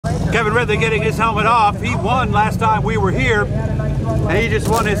Kevin Ridley getting his helmet off. He won last time we were here, and he just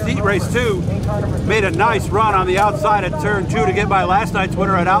won his heat race too. Made a nice run on the outside at turn 2 to get by last night's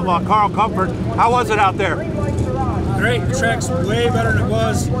winner at Outlaw, Carl Comfort. How was it out there? Great. The track's way better than it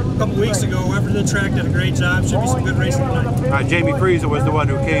was a couple weeks ago. Whoever did the track did a great job. Should be some good racing tonight. All right, Jamie Friese was the one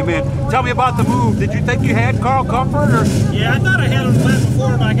who came in. Tell me about the move. Did you think you had Carl Comfort? Or? Yeah, I thought I had him the lap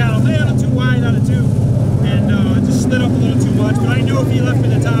before, but I got him a little too wide on the 2. And it just slid up a little too much. But I knew if he left me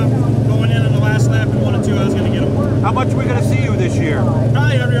the top going in on the last lap in 1 and 2, I was going to get him. How much are we going to see you this year?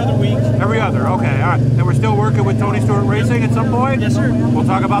 Probably every other week. Every other, okay, all right. And we're still working with Tony Stewart Racing at some point? Yes, sir. We'll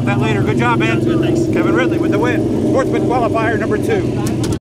talk about that later. Good job, man. Sounds good, thanks. Kevin Ridley with the win. Sportsman qualifier number 2.